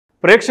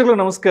ప్రేక్షకులకు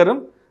నమస్కారం.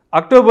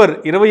 అక్టోబర్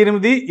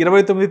 28,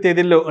 29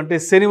 తేదీల్లో అంటే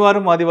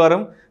శనివారం,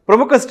 ఆదివారం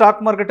ప్రముఖ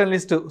స్టాక్ మార్కెట్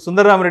అనలిస్ట్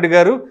సుందర రామి రెడ్డి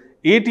గారు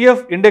ETF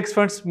index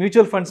funds,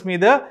 mutual funds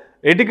మీద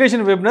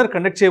ఎడ్యుకేషన్ వెబినార్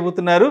కండక్ట్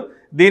చేయబోతున్నారు.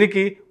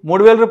 దీనికి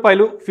 3000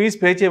 రూపాయలు ఫీజు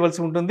పే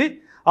చేయవలసి ఉంటుంది.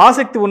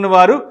 ఆసక్తి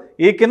ఉన్నవారు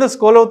ఈ కింద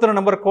స్క్రోల్ అవుతున్న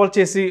నంబర్ కాల్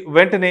చేసి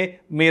వెంటనే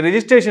మీ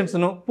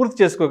రిజిస్ట్రేషన్స్ను పూర్తి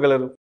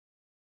చేసుకోగలరు.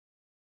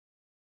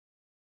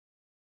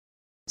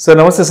 సార్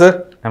నమస్తే. సార్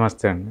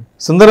నమస్తే అండి.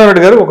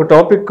 సుందరరావు గారు, ఒక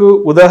టాపిక్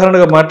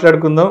ఉదాహరణగా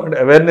మాట్లాడుకుందాం. అంటే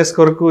అవేర్నెస్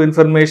కొరకు,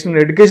 ఇన్ఫర్మేషన్,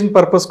 ఎడ్యుకేషన్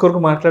పర్పస్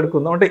కొరకు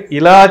మాట్లాడుకుందాం. అంటే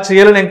ఇలా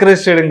చేయాలని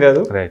ఎంకరేజ్ చేయడం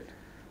కాదు. రైట్.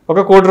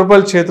 1 కోటి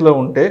రూపాయలు చేతిలో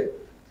ఉంటే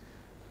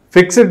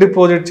ఫిక్స్డ్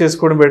డిపాజిట్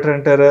చేసుకోవడం బెటర్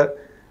అంటారా,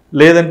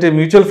 లేదంటే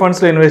మ్యూచువల్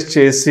ఫండ్స్లో ఇన్వెస్ట్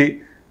చేసి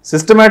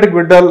సిస్టమాటిక్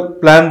విత్డ్రాల్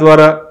ప్లాన్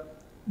ద్వారా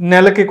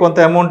నెలకి కొంత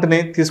అమౌంట్ని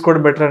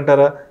తీసుకోవడం బెటర్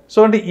అంటారా? సో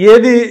అంటే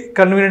ఏది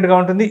కన్వీనియంట్గా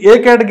ఉంటుంది, ఏ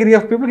కేటగిరీ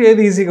ఆఫ్ పీపుల్కి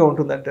ఏది ఈజీగా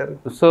ఉంటుంది అంటారు?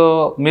 సో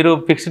మీరు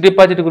ఫిక్స్డ్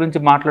డిపాజిట్ గురించి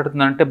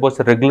మాట్లాడుతున్నారంటే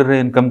బహుశా రెగ్యులర్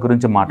ఇన్కమ్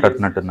గురించి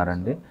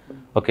మాట్లాడుతున్నట్టున్నారండి.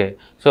 ఓకే.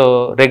 సో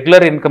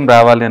రెగ్యులర్ ఇన్కమ్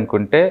రావాలి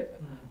అనుకుంటే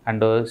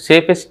అండ్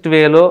సేఫెస్ట్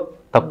వేలో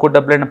తక్కువ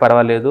డబ్బులైనా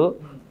పర్వాలేదు,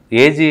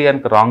 ఏజ్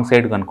కనుక రాంగ్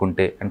సైడ్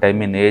అనుకుంటే, అంటే ఐ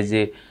మీన్ ఏజ్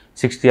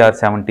 60 or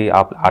 70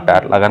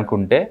 అట్లాగా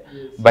అనుకుంటే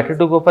better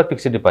to go for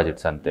fixed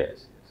deposits అంతే.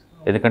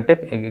 ఎందుకంటే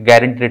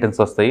గ్యారెంటీ రిటర్న్స్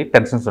వస్తాయి,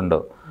 టెన్షన్స్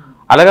ఉండవు.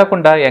 అలా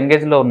కాకుండా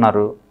ఎంగేజ్లో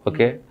ఉన్నారు,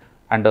 okay,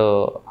 and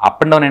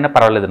up and down అయినా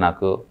పర్వాలేదు,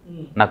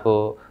 నాకు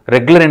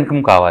రెగ్యులర్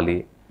ఇన్కమ్ కావాలి,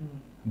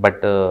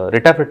 బట్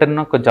రేట్ ఆఫ్ రిటర్న్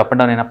కొంచెం అప్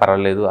అండ్ డౌన్ అయినా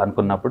పర్వాలేదు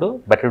అనుకున్నప్పుడు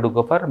better to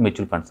go for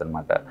mutual funds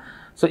అనమాట.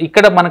 సో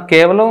ఇక్కడ మనకు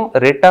కేవలం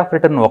రేట్ ఆఫ్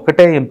రిటర్న్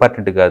ఒకటే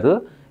ఇంపార్టెంట్ కాదు,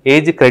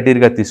 ఏజ్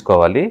క్రైటీరియా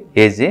తీసుకోవాలి.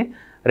 ఏజ్,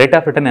 రేట్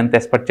ఆఫ్ రిటర్న్ ఎంత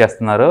ఎక్స్పెక్ట్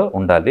చేస్తున్నారో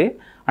ఉండాలి.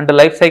 అంటే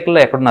లైఫ్ సైకిల్లో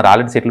ఎక్కడున్నారు,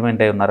 ఆల్రెడీ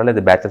సెటిల్మెంట్ అయి ఉన్నారా,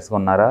 లేదా బ్యాచిలర్స్గా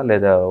ఉన్నారా,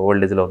 లేదా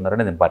ఓల్డ్ ఏజ్లో ఉన్నారా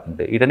అనేది ఇంపార్టెంట్.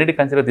 వీటన్నిటి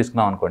కన్సిడర్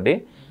తీసుకున్నాం అనుకోండి.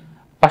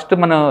 ఫస్ట్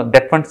మనం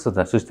డెట్ ఫండ్స్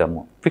చూస్తాము.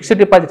 ఫిక్స్డ్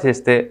డిపాజిట్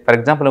చేస్తే ఫర్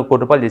ఎగ్జాంపుల్ 1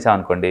 కోటి రూపాయలు చేసాం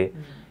అనుకోండి,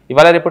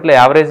 ఇవాళ రేపట్లో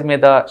యావరేజ్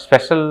మీద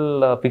స్పెషల్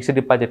ఫిక్స్డ్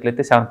డిపాజిట్లు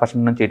అయితే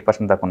 7% నుంచి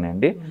 8% దాకా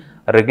ఉన్నాయండి.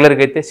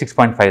 రెగ్యులర్గా అయితే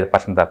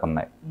 6.5% దాకా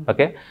ఉన్నాయి.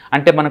 ఓకే.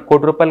 అంటే మనకు 1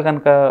 కోటి రూపాయలు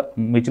కనుక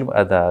మ్యూచువల్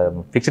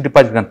ఫిక్స్డ్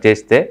డిపాజిట్ కనుక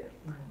చేస్తే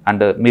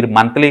అండ్ మీరు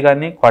మంత్లీ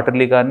కానీ,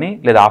 క్వార్టర్లీ కానీ,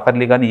 లేదా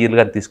హాఫర్లీ కానీ, ఇయర్లీ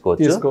కానీ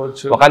తీసుకోవచ్చు.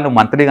 ఒకవేళ నువ్వు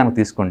మంత్లీ కనుక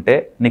తీసుకుంటే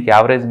నీకు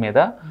యావరేజ్ మీద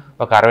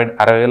ఒక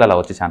 60,000 అలా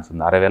వచ్చే ఛాన్స్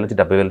ఉంది, 60,000 నుంచి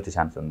 70,000 వచ్చే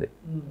ఛాన్స్ ఉంది.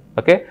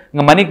 ఓకే.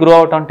 ఇంకా మనీ గ్రో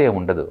అవటం అంటే ఏమి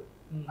ఉండదు.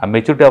 ఆ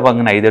మెచ్యూరిటీ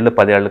అవ్వగానే 5 ఏళ్ళు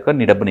 10 ఏళ్ళకు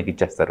నీ డబ్బు నీకు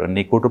ఇచ్చేస్తారు,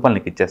 నీ 1 కోటి రూపాయలు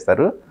నీకు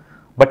ఇచ్చేస్తారు.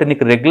 బట్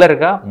నీకు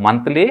రెగ్యులర్గా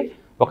మంత్లీ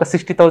ఒక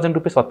 60,000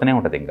 రూపీస్ వస్తూనే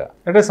ఉంటుంది. ఇంకా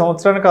అంటే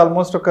సంవత్సరానికి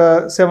ఆల్మోస్ట్ ఒక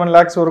 7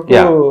 lakhs వరకు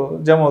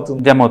జమ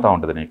అవుతూ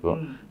ఉంటుంది నీకు.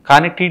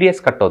 కానీ TDS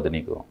కట్ అవుతుంది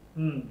నీకు,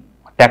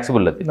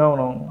 ట్యాక్సిబుల్ అది.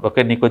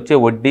 ఓకే. నీకు వచ్చే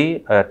వడ్డీ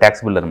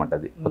ట్యాక్సిబుల్ అనమాట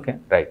అది. Okay,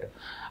 right.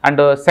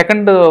 And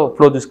second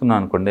flow చూసుకున్నాం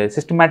అనుకోండి,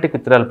 సిస్టమాటిక్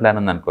విత్డ్రాల్ ప్లాన్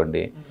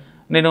ఉందనుకోండి.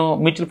 నేను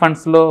మ్యూచువల్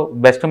ఫండ్స్లో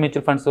బెస్ట్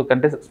మ్యూచువల్ ఫండ్స్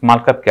కంటే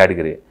స్మాల్ క్యాప్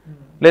కేటగిరీ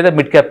లేదా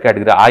మిడ్ క్యాప్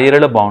కేటగిరీ ఆ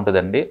ఏరియాలో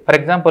బాగుంటుందండి. For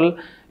example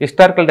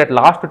historical data,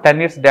 last 10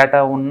 years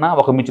data ఉన్న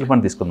ఒక మ్యూచువల్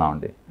ఫండ్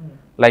తీసుకుందామండి.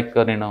 లైక్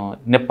నేను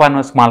Nippon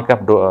small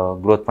cap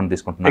growth fund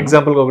తీసుకుంటున్నాను,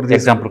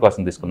 ఎగ్జాంపుల్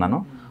కోసం తీసుకున్నాను.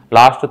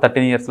 లాస్ట్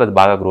 13 yearsలో అది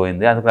బాగా గ్రో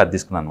అయింది, అందుకని అది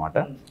తీసుకున్నాను అనమాట.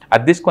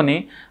 అది తీసుకొని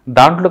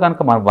దాంట్లో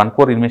కనుక మనం 1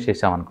 crore ఇన్వెస్ట్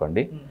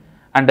చేసామనుకోండి,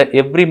 అండ్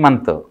ఎవ్రీ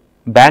మంత్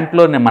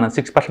బ్యాంక్లో మనం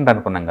 6%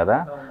 అనుకున్నాం కదా,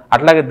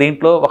 అట్లాగే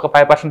దీంట్లో ఒక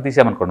 5%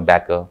 తీసామనుకోండి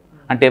బ్యాక్,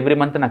 అంటే ఎవ్రీ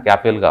మంత్ నాకు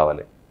 50,000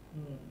 కావాలి.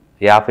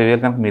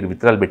 50,000 కనుక మీరు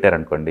విత్డ్రాల్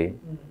పెట్టారనుకోండి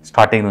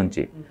స్టార్టింగ్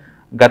నుంచి,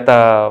 గత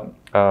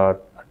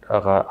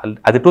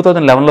అది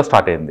 2011లో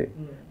స్టార్ట్ అయింది,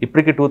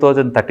 ఇప్పటికి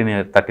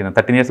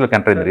 2013 yearsలోకి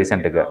ఎంటర్ అయింది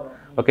రీసెంట్గా.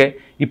 ఓకే.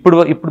 ఇప్పుడు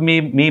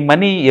మీ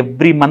మనీ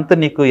ఎవ్రీ మంత్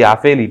నీకు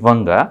 50,000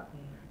 ఇవ్వంగా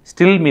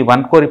స్టిల్ మీ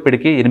 1 crore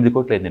ఇప్పటికి 8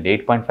 కోట్లు అయిందండి,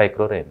 8.5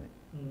 crore అయింది.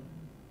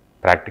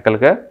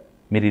 ప్రాక్టికల్గా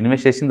మీరు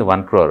ఇన్వెస్ట్ చేసింది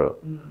 1 crore,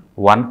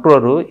 1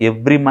 crore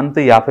ఎవ్రీ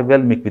మంత్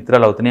 50,000 మీకు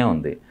విత్డ్రాల్ అవుతూనే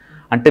ఉంది.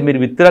 అంటే మీరు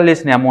విత్డ్రాల్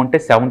చేసిన అమౌంటే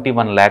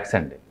 71 lakhs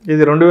అండి.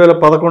 ఇది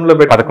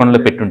 2011లో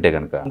పెట్టుంటే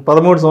కనుక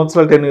 13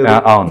 సంవత్సరాలు.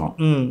 అవును.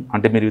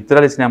 అంటే మీరు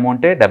విత్డ్రాల్ చేసిన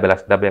అమౌంటే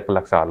 70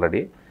 లక్షలు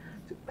ఆల్రెడీ.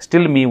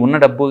 స్టిల్ మీ ఉన్న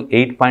డబ్బు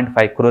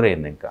 8.5 crore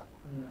అయింది. ఇంకా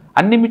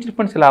అన్ని మ్యూచువల్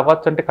ఫండ్స్ ఇలా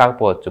అవ్వచ్చు అంటే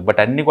కాకపోవచ్చు, బట్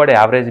అన్ని కూడా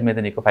యావరేజ్ మీద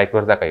నీకు 5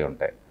 crore దాకా అయి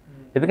ఉంటాయి.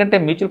 ఎందుకంటే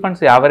మ్యూచువల్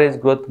ఫండ్స్ యావరేజ్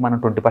గ్రోత్ మనం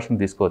 20%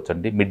 తీసుకోవచ్చు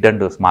అండి, mid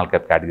and small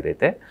cap category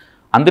అయితే.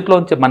 అందులో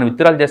నుంచి మనం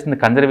విత్డ్రాల్ చేస్తుంది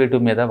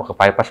కన్జర్వేటివ్ మీద ఒక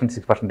 5%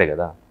 6%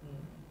 కదా,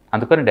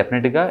 అందుకని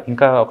డెఫినెట్గా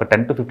ఇంకా ఒక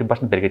 10 to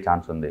 15% పెరిగే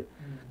ఛాన్స్ ఉంది.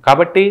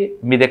 కాబట్టి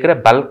మీ దగ్గర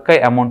బల్క్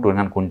అమౌంట్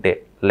అనుకుంటే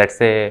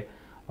లెట్సే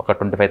ఒక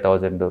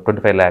 25,000,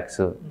 25 lakhs,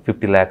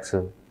 50 lakhs,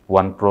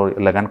 1 crore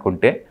ఇలా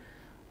అనుకుంటే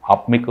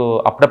మీకు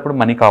అప్పుడప్పుడు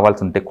మనీ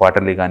కావాల్సి ఉంటే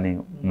క్వార్టర్లీ కానీ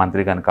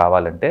మంత్లీ కానీ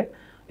కావాలంటే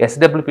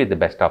SWP the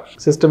best option,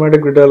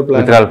 systematic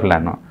withdrawal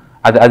plan.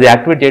 అది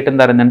యాక్టివేట్ చేయడం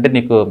ద్వారా ఏంటంటే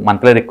నీకు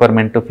మంత్లీ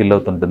రిక్వైర్మెంట్ ఫిల్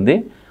అవుతుంటుంది,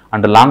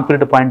 అండ్ లాంగ్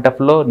పీరియడ్ పాయింట్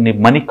ఆఫ్లో నీ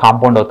మనీ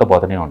కాంపౌండ్ అవుతూ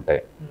పోతూనే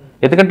ఉంటాయి.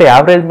 ఎందుకంటే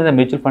యావరేజ్ మీద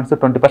మ్యూచువల్ ఫండ్స్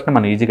 20%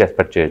 మనం ఈజీగా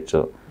ఎక్స్పెక్ట్ చేయొచ్చు.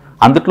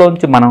 అందులో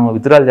నుంచి మనం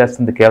విత్డ్రాల్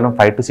చేస్తుంది కేవలం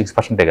 5 to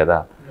 6% కదా,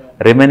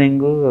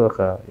 రిమైనింగ్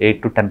ఒక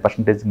 8 to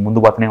 10% ముందు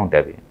పోతూనే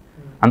ఉంటాయి అవి.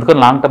 అందుకని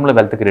లాంగ్ టర్మ్లో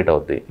వెల్త్ క్రియేట్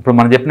అవుతుంది. ఇప్పుడు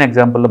మనం చెప్పిన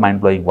ఎగ్జాంపుల్లో మైండ్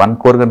బ్లోయింగ్ 1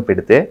 crore కానీ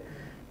పెడితే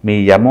మీ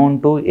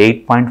అమౌంట్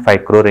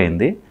 8.5 crore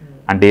అయింది,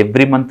 అండ్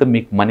ఎవ్రీ మంత్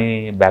మీకు మనీ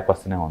బ్యాక్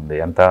వస్తూనే ఉంది.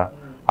 ఎంత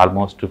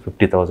ఆల్మోస్ట్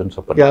 50,000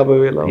 సూపర్.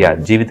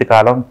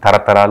 జీవితకాలం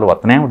తరతరాలు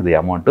వస్తూనే ఉంటుంది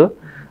అమౌంట్.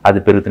 అది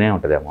పెరుగుతూనే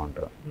ఉంటుంది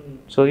amount.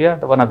 So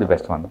one of the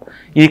best one.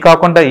 ఇది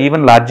కాకుండా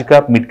even large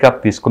cap mid cap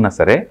తీసుకున్నా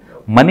సరే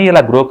మనీ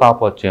ఇలా గ్రో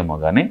కాకపోవచ్చేమో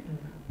కానీ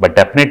బట్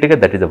డెఫినెట్గా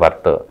దట్ ఈస్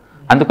వర్త్.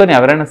 అందుకని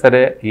ఎవరైనా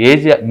సరే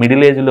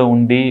మిడిల్ ఏజ్లో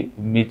ఉండి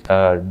మీ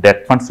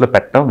డెట్ ఫండ్స్లో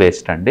పెట్టడం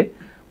వేస్ట్ అండి.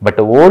 బట్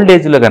ఓల్డ్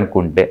ఏజ్లో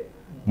కనుక్కుంటే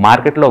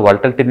మార్కెట్లో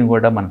వాలటిలిటీని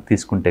కూడా మనం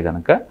తీసుకుంటే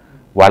కనుక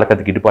వాళ్ళకి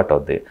అది గిట్టుబాటు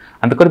అవుద్ది.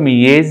 అందుకని మీ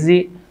ఏజ్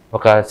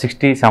ఒక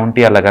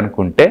 60-70 అలా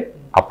కనుక్కుంటే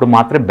అప్పుడు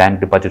మాత్రమే బ్యాంక్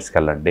డిపాజిట్స్కి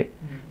వెళ్ళండి.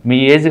 మీ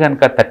ఏజ్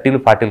కనుక 30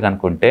 40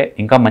 కనుక్కుంటే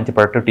ఇంకా మంచి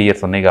ప్రొడక్టివిటీ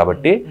ఇయర్స్ ఉన్నాయి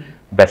కాబట్టి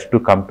best to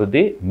come to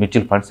the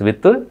mutual funds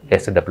with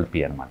SWP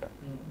అనమాట.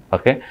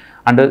 ఓకే.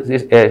 అండ్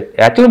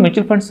యాక్చువల్గా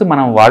మ్యూచువల్ ఫండ్స్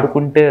మనం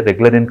వాడుకుంటే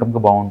రెగ్యులర్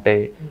ఇన్కమ్కి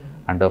బాగుంటాయి.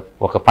 అండ్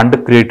ఒక ఫండ్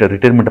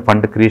రిటైర్మెంట్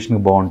ఫండ్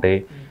క్రియేషన్కి బాగుంటాయి.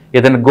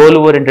 ఏదైనా గోల్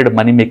ఓరియంటెడ్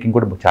మనీ మేకింగ్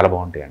కూడా చాలా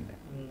బాగుంటాయి అండి.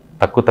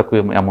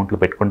 తక్కువ అమౌంట్లు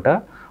పెట్టుకుంటా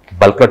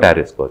బల్క్లో తయారు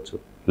చేసుకోవచ్చు.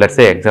 లెట్స్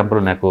సే ఎగ్జాంపుల్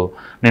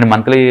నేను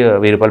మంత్లీ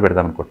 1000 రూపాయలు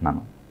పెడదాం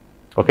అనుకుంటున్నాను.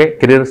 ఓకే.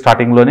 కెరీర్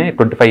స్టార్టింగ్లోనే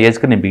 25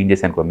 ఏజ్కి నేను బిగిన్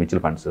చేశాను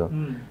మ్యూచువల్ ఫండ్స్.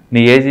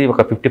 నీ ఏజ్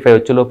ఒక 55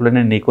 వచ్చే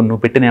లోపలనే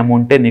నువ్వు పెట్టిన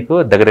అమౌంటే నీకు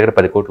దగ్గర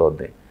 10 కోట్లు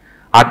అవుతాయి.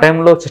 ఆ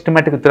టైంలో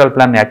సిస్టమేటిక్ విత్డ్రావల్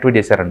ప్లాన్ యాక్టివేట్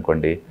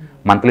చేశారనుకోండి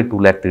మంత్లీ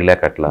 2 lakh 3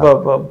 lakh అట్లా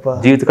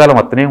జీవితకాలం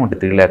వస్తూనే ఉంటుంది.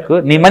 3 lakh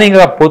నీ మనీ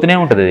ఇంకా పోతూనే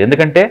ఉంటుంది.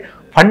 ఎందుకంటే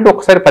ఫండ్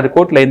ఒకసారి 10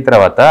 కోట్లు అయిన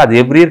తర్వాత అది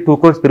ఎవ్రీ ఇయర్ 2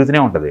 crores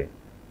పెరుగుతూనే ఉంటుంది.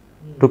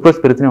 2 crores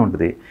పెరుగుతూనే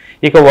ఉంటుంది.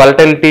 ఇక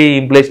వాలటిలిటీ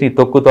ఇన్ఫ్లేషన్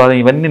తొక్కుతో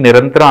ఇవన్నీ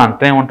నిరంతరం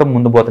అంటనే ఉంటాం,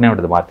 ముందు పోతూనే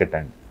ఉంటుంది మార్కెట్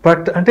అండి.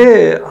 బట్ అంటే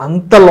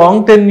అంత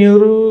లాంగ్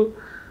టెన్యూర్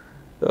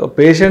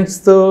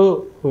పేషెంట్స్తో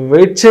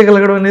వెయిట్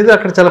చేయగలగడం అనేది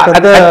అక్కడ చాలా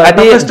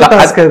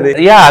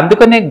పెద్ద.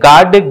 అందుకనే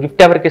గాడ్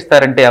గిఫ్ట్ ఎవరికి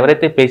ఇస్తారంటే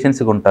ఎవరైతే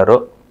పేషెన్స్గా ఉంటారో,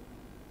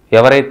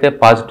 ఎవరైతే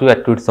పాజిటివ్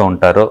యాక్టివిటీస్తో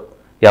ఉంటారో,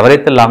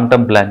 ఎవరైతే లాంగ్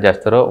టర్మ్ ప్లాన్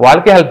చేస్తారో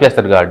వాళ్ళకే హెల్ప్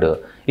చేస్తారు గాడ్.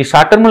 ఈ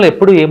షార్ట్ టర్మ్లో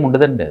ఎప్పుడు ఏమి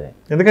ఉండదండి అది.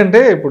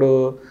 ఎందుకంటే ఇప్పుడు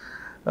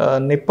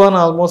నిప్పాన్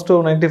ఆల్మోస్ట్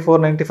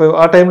 94-95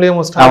 ఆ టైంలో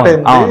ఏమో స్టార్ట్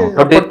అయింది.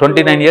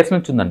 29 years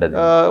నుంచి ఉందండి అది.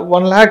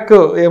 1 lakh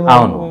ఏమో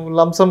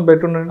లంసం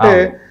పెట్టుండంటే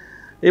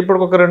ఇప్పుడు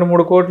ఒక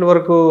 2-3 కోట్ల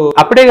వరకు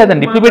అప్పుడే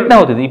కదండి. ఇప్పుడు పెట్టినా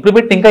అవుతుంది. ఇప్పుడు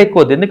పెట్టి ఇంకా ఎక్కువ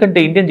అవుతుంది. ఎందుకంటే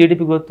ఇండియన్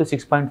జీడిపి గ్రోత్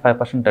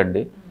 6.5%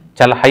 అండి.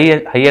 చాలా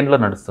హై ఎండ్లో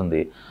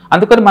నడుస్తుంది.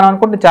 అందుకని మనం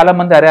అనుకుంటే చాలా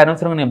మంది అరే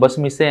అనవసరంగా నేను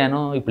బస్సు మిస్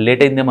అయ్యాను ఇప్పుడు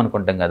లేట్ అయిందేమో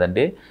అనుకుంటాం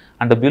కదండి.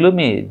 అంటే బిలో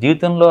మీ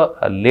జీవితంలో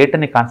లేట్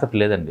అనే కాన్సెప్ట్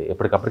లేదండి.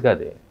 ఎప్పటికప్పటికే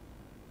అది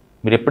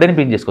మీరు ఎప్పుడైనా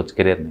బిగిన్ చేసుకోవచ్చు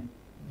కెరీర్ని.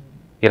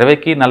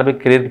 20కి 40కి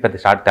కెరీర్కి పెద్ద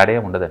తేడా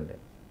ఏమి ఉండదండి.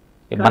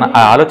 మన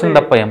ఆలోచన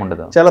తప్ప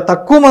ఏముండదు. చాలా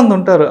తక్కువ మంది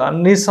ఉంటారు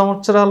అన్ని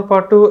సంవత్సరాల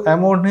పాటు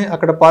అమౌంట్ ని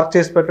అక్కడ పార్క్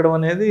చేసి పెట్టడం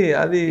అనేది.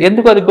 అది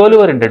ఎందుకు అది గోల్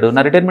ఓరియంటెడ్.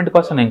 నా రిటైర్మెంట్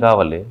కోసం నేను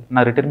కావాలి,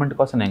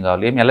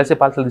 ఏమి ఎల్ఐసి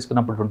పాలసీలు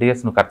తీసుకున్నప్పుడు 20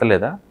 years నువ్వు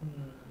కట్టలేదా?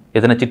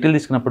 ఏదైనా చిట్టీలు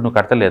తీసుకున్నప్పుడు నువ్వు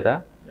కట్టలేదా?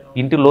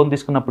 ఇంటి లోన్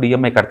తీసుకున్నప్పుడు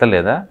ఈఎంఐ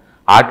కట్టలేదా?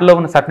 వాటిలో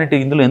ఉన్న సర్టనిటీ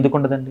ఇందులో ఎందుకు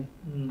ఉండదండి?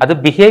 అది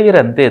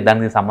బిహేవియర్ అంతే,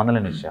 దానికి సంబంధం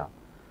లేని విషయం.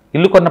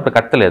 ఇల్లు కొన్నప్పుడు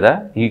కట్టలేదా?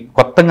 ఈ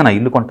కొత్తగా నా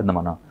ఇల్లు కొంటుంది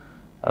మనం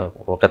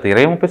ఒక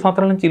 20-30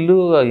 సంవత్సరాల నుంచి ఇల్లు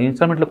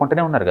ఇన్స్టాల్మెంట్లు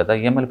కొంటూనే ఉన్నారు కదా,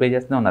 ఈఎంఐలు పే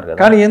చేస్తూనే ఉన్నారు కదా.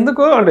 కానీ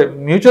ఎందుకు అంటే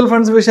మ్యూచువల్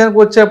ఫండ్స్ విషయానికి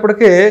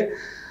వచ్చేప్పటికే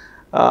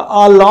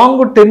ఆ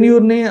లాంగ్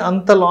టెన్యూర్ ని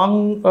అంత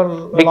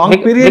లాంగ్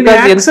పీరియడ్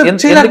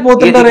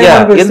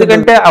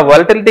ఎందుకంటే ఆ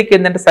వాలటిలిటీకి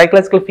ఏంటంటే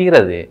సైకలాజికల్ ఫియర్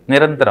అది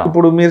నిరంతరం.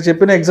 ఇప్పుడు మీరు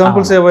చెప్పిన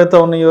ఎగ్జాంపుల్స్ ఏవైతే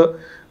ఉన్నాయో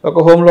ఒక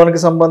హోమ్ లోన్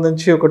కి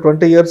సంబంధించి ఒక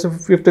 20 years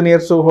 15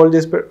 years హోల్డ్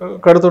చేసి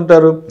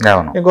కడుతుంటారు.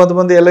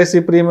 ఇంకొంతమంది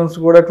ఎల్ఐసి ప్రీమియమ్స్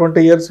కూడా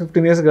 20 years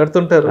 15 years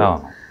కడుతుంటారు.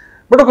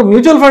 బట్ ఒక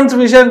మ్యూచువల్ ఫండ్స్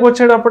విషయానికి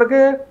వచ్చేటప్పటికే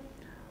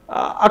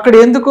అక్కడ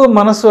ఎందుకు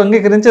మనసు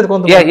అంగీకరించేది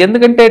కొంత.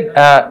 ఎందుకంటే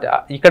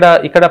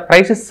ఇక్కడ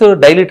ప్రైసెస్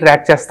డైలీ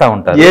ట్రాక్ చేస్తూ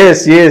ఉంటారు.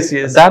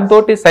 దాంతో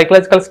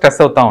సైకలాజికల్ స్ట్రెస్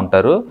అవుతూ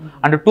ఉంటారు.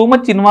 అండ్ టూ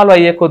మచ్ ఇన్వాల్వ్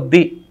అయ్యే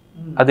కొద్దీ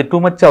అది టూ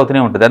మచ్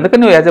అవుతూనే ఉంటుంది.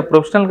 అందుకని యాజ్ ఎ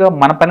ప్రొఫెషనల్గా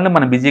మన పనిలో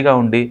మనం బిజీగా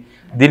ఉండి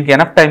దీనికి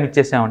ఎనఫ్ టైం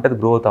ఇచ్చేసామంటే అది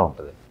గ్రో అవుతూ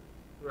ఉంటుంది.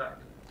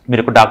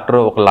 మీరు ఒక డాక్టర్,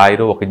 ఒక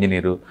లాయరు, ఒక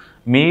ఇంజనీరు,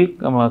 మీ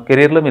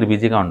కెరీర్లో మీరు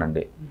బిజీగా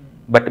ఉండండి.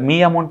 బట్ మీ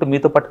అమౌంట్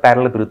మీతో పాటు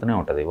ప్యారల్ పెరుగుతూనే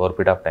ఉంటుంది ఓవర్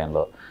పీరియడ్ ఆఫ్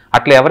టైంలో.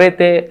 అట్లా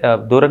ఎవరైతే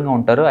దూరంగా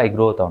ఉంటారో అవి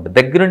గ్రో అవుతూ ఉంటుంది.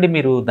 దగ్గరుండి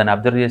మీరు దాన్ని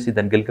అబ్జర్వ్ చేసి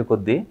దాన్ని గెలికే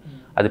కొద్దీ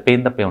అది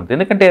పెయిన్ తప్పే ఉంటుంది.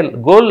 ఎందుకంటే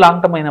గోల్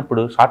లాంగ్ టర్మ్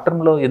అయినప్పుడు షార్ట్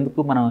టర్మ్లో ఎందుకు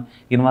మనం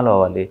ఇన్వాల్వ్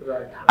అవ్వాలి?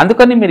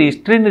 అందుకని మీరు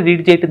హిస్టరీని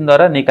రీడ్ చేయడం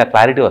ద్వారా నీకు ఆ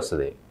క్లారిటీ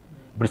వస్తుంది.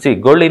 ఇప్పుడు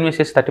గోల్డ్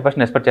ఇన్వెస్ట్ చేసి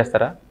 30% ఎక్స్పెక్ట్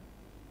చేస్తారా?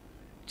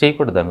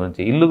 చేయకూడదు. దాని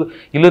గురించి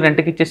ఇల్లు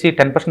రెంట్కి ఇచ్చేసి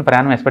 10%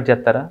 ప్రయాణం ఎక్స్పెక్ట్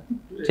చేస్తారా?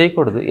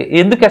 చేయకూడదు.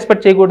 ఎందుకు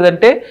ఎక్స్పెక్ట్ చేయకూడదు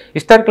అంటే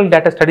హిస్టారికల్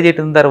డేటా స్టడీ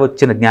చేయడం ద్వారా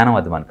వచ్చిన జ్ఞానం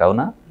అది మనకు.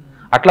 అవునా?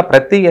 అట్లా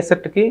ప్రతి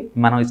ఎసెట్కి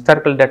మనం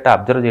హిస్టారికల్ డేటా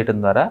అబ్జర్వ్ చేయడం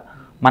ద్వారా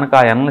మనకు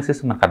ఆ అనాలిసిస్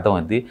మనకు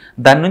అర్థమైంది.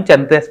 దాని నుంచి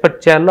ఎంత ఎక్స్పెక్ట్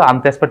చేయాలో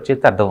అంత ఎక్స్పెక్ట్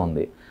చేస్తే అర్థం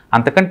ఉంది.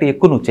 అంతకంటే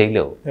ఎక్కువ నువ్వు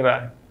చేయలేవు.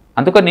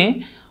 అందుకని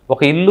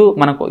ఒక ఇల్లు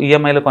మనకు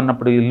ఈఎంఐలో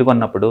కొన్నప్పుడు, ఇల్లు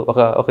కొన్నప్పుడు,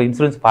 ఒక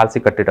ఇన్సూరెన్స్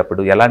పాలసీ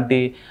కట్టేటప్పుడు ఎలాంటి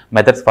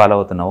మెథడ్స్ ఫాలో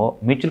అవుతున్నావో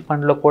మ్యూచువల్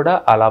ఫండ్లో కూడా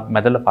అలా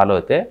మెథడ్లో ఫాలో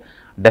అయితే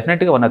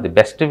డెఫినెట్గా one of the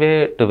best way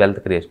to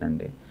wealth creation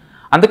అండి.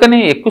 అందుకని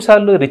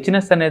ఎక్కువసార్లు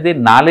రిచ్నెస్ అనేది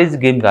నాలెడ్జ్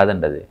గేమ్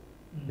కాదండి, అది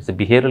it's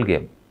behavioural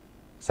game,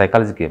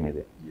 psychology game.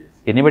 ఇది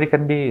ఎనీబడి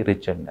కెన్ బి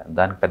రిచ్ అండి,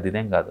 దానికి పెద్ద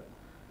ఇదేం కాదు.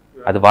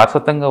 అది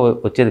వారసత్వంగా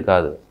వచ్చేది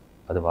కాదు,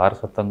 అది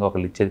వారసత్వంగా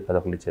ఒకళ్ళు ఇచ్చేది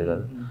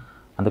కాదు.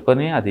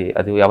 అందుకని అది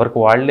ఎవరికి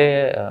వాళ్ళే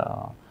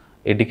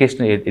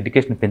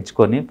ఎడ్యుకేషన్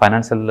పెంచుకొని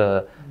ఫైనాన్షియల్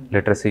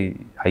లిటరసీ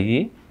అయ్యి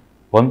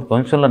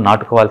వంశంలో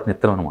నాటుకోవాల్సిన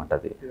ఇత్తనం అనమాట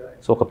అది.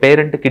 సో ఒక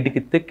పేరెంట్ కిడ్కి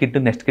ఇస్తే కిడ్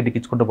నెక్స్ట్ కిడ్కి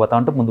ఇచ్చుకుంటూ పోతా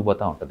ఉంటే ముందు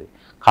పోతూ ఉంటుంది.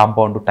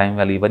 కాంపౌండ్, టైం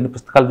వాల్యూ ఇవన్నీ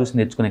పుస్తకాలు చూసి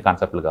నేర్చుకునే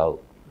కాన్సెప్ట్లు కావు.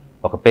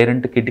 ఒక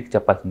పేరెంట్ కిడ్కి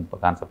చెప్పాల్సిన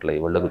కాన్సెప్ట్లో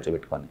ఒళ్ళో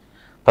కూర్చోబెట్టుకొని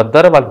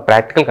తద్వారా వాళ్ళకి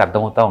ప్రాక్టికల్గా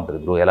అర్థమవుతూ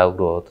ఉంటుంది ఎలా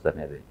గ్రో అవుతుంది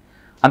అనేది.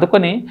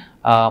 అందుకని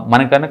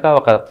మనకి కనుక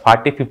ఒక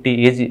 40-50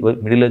 ఏజ్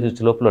మిడిల్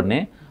ఏజ్ లోపలనే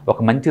ఒక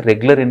మంచి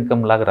రెగ్యులర్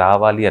ఇన్కమ్ లాగా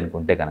రావాలి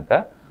అనుకుంటే కనుక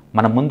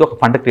మనం ముందు ఒక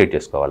ఫండ్ క్రియేట్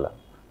చేసుకోవాలి.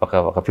 ఒక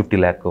 50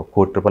 lakh ₹1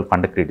 కోటి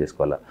ఫండ్ క్రియేట్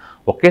చేసుకోవాలి.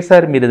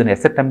 ఒకేసారి మీరు ఏదైనా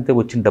ఎసెట్ అమ్మితే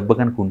వచ్చిన డబ్బు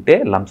కనుక ఉంటే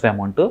లంప్స్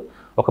అమౌంట్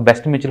ఒక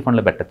బెస్ట్ మ్యూచువల్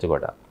ఫండ్లో పెట్టచ్చు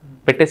కూడా.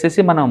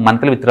 పెట్టేసేసి మనం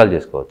మంత్లీ విత్డ్రాల్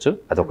చేసుకోవచ్చు,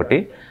 అదొకటి.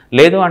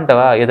 లేదు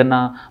అంటవా ఏదైనా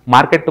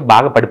మార్కెట్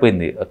బాగా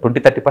పడిపోయింది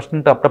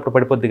 20-30% అప్పుడప్పుడు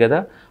పడిపోద్ది కదా,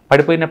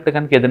 పడిపోయినప్పుడు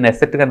కనుక ఏదైనా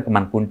ఎసెట్ కనుక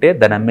మనకు ఉంటే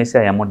దాన్ని అమ్మేసి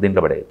ఆ అమౌంట్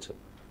దీంట్లో పడేయచ్చు.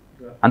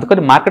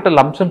 అందుకని మార్కెట్లో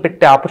లంప్సం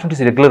పెట్టే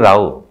ఆపర్చునిటీస్ రెగ్యులర్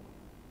రావు.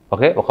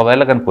 ఓకే,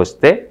 ఒకవేళ కనుక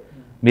వస్తే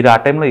మీరు ఆ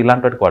టైంలో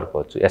ఇలాంటి వాటికి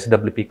వాడుకోవచ్చు,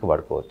 SWPకి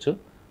వాడుకోవచ్చు.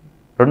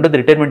 రెండోది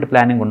రిటైర్మెంట్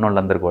ప్లానింగ్ ఉన్న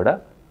వాళ్ళందరూ కూడా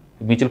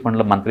మ్యూచువల్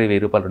ఫండ్లో మంత్లీ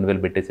 ₹1000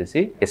 2,000 పెట్టేసేసి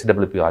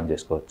SWP ఆన్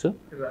చేసుకోవచ్చు.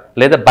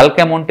 లేదా బల్క్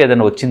అమౌంట్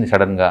ఏదైనా వచ్చింది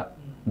సడన్గా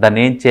దాన్ని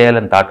ఏం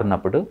చేయాలని థాట్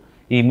ఉన్నప్పుడు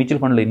ఈ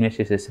మ్యూచువల్ ఫండ్లో ఇన్వెస్ట్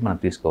చేసేసి మనం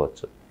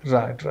తీసుకోవచ్చు.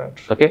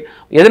 ఓకే,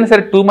 ఏదైనా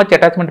సరే టూ మచ్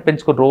అటాచ్మెంట్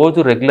పెంచుకొని రోజు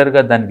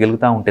రెగ్యులర్గా దాన్ని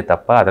గెలుగుతూ ఉంటే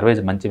తప్ప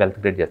అదర్వైజ్ మంచి వెల్త్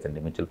క్రియేట్ చేస్తుంది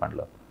మ్యూచువల్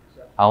ఫండ్లో.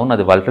 అవును,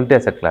 అది వాలటిలిటీ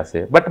అసెట్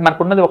క్లాసే, బట్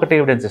మనకున్నది ఒకటే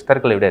ఎవిడెన్స్,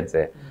 హిస్టారికల్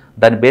ఎవిడెన్సే.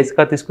 దాన్ని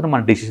బేస్గా తీసుకుని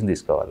మనం డిసిషన్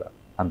తీసుకోవాలి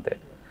అంతే.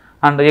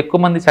 అండ్ ఎక్కువ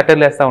మంది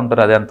సెటర్లు వేస్తూ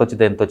ఉంటారు, అది ఎంత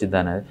వచ్చింది ఎంత వచ్చింది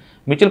అనేది.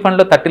 మ్యూచువల్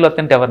ఫండ్లో 30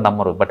 వస్తుంటే ఎవరు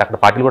నమ్మరు, బట్ అక్కడ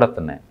 40 కూడా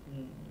వస్తున్నాయి.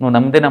 నువ్వు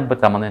నమ్మితే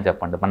నమ్మకపోతే సంబంధం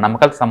చెప్పండి, మన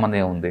నమ్మకాలకు సంబంధం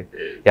ఏముంది.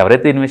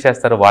 ఎవరైతే ఇన్వెస్ట్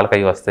చేస్తారో వాళ్ళకి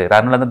అవి వస్తాయి,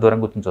 రాని వాళ్ళందరూ దూరం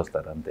కూర్చొని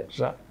చూస్తారు అంతే.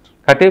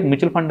 కాబట్టి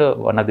mutual fund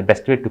one of the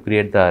best way to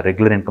create the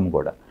regular income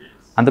కూడా.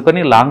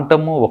 అందుకని లాంగ్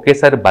టర్మ్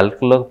ఒకేసారి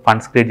బల్క్లో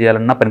ఫండ్స్ క్రియేట్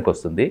చేయాలన్నా పనికి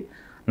వస్తుంది.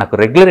 నాకు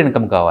రెగ్యులర్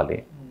ఇన్కమ్ కావాలి,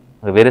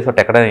 వేరే చోట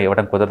ఎక్కడ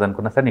ఇవ్వడం కుదరదు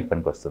అనుకున్నా సరే నీకు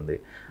పనికి వస్తుంది.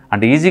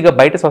 అంటే ఈజీగా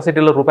బయట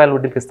సొసైటీలో రూపాయల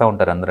వడ్డీకి ఇస్తూ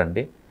ఉంటారు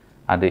అందరండి,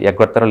 అది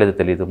ఎగ్గొడతారో లేదో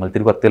తెలియదు, మళ్ళీ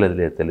తిరిగి వస్తారో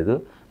లేదో తెలియదు.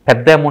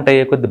 పెద్ద అమౌంట్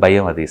అయ్యే కొద్ది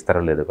భయం, అది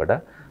ఇస్తారో లేదో కూడా.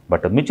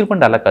 బట్ మ్యూచువల్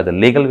ఫండ్ అలా కాదు,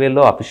 లీగల్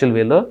వేలో అఫీషియల్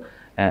వేలో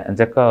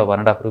చక్క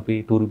 ₹1.5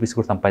 ₹2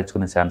 కూడా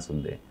సంపాదించుకునే ఛాన్స్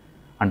ఉంది.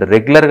 అండ్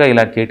రెగ్యులర్గా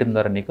ఇలా చేయడం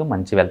ద్వారా నీకు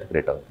మంచి వెల్త్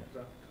క్రియేట్ అవుతుంది.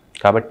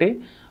 కాబట్టి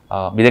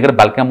మీ దగ్గర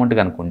బల్క్ అమౌంట్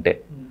కనుకుంటే,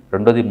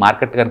 రెండోది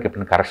మార్కెట్ కనుక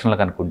ఎప్పుడైనా కరెక్షన్లో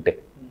కనుకుంటే,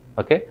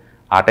 ఓకే,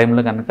 ఆ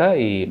టైంలో కనుక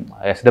ఈ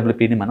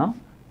SWPని మనం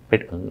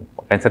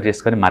కన్సిడర్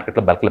చేసుకొని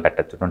మార్కెట్లో బల్క్లో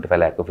పెట్టచ్చు. 25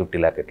 lakh 50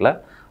 lakh ఇట్లా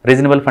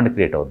రీజనబుల్ ఫండ్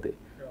క్రియేట్ అవుద్ది.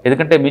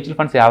 ఎందుకంటే మ్యూచువల్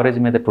ఫండ్స్ యావరేజ్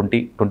మీద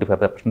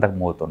 20-25% దాకా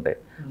మూవ్ అవుతుంటాయి.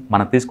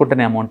 మనం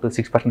తీసుకుంటున్న అమౌంట్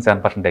 6%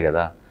 7%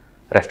 కదా,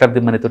 రెస్ట్ ఆఫ్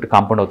ది మనీ తోటి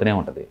కాంపౌండ్ అవుతూనే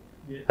ఉంటుంది.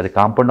 అది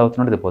కాంపౌండ్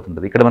అవుతున్నది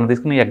పోతుంటుంది. ఇక్కడ మనం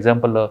తీసుకున్న ఈ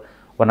ఎగ్జాంపుల్లో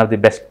one of the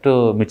best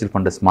mutual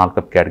fund small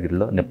cap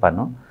కేటగిరీలో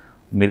నిప్పాను.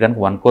 మీరు కనుక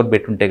 1 crore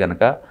పెట్టుంటే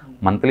కనుక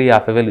మంత్లీ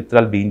 50,000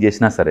 విత్డ్రాల్ బీయింగ్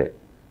చేసినా సరే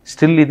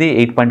స్టిల్ ఇది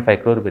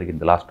 8.5 crore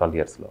పెరిగింది లాస్ట్ 12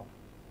 yearsలో.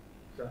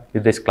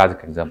 ఇది జస్ట్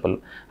క్లాసిక్ ఎగ్జాంపుల్.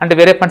 అంటే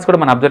వేరే ఫండ్స్ కూడా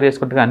మనం అబ్జర్వ్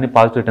చేసుకుంటే అన్ని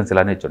పాజిటివ్ రిటర్న్స్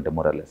ఇలానే ఇచ్చి ఉంటాయి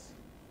మోరల్లెస్.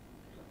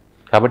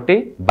 కాబట్టి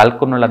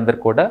బల్క్ ఉన్న వాళ్ళందరూ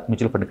కూడా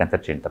మ్యూచువల్ ఫండ్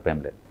కన్సిడర్ చేయండి, తప్పేం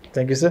లేదు.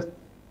 Thank you sir.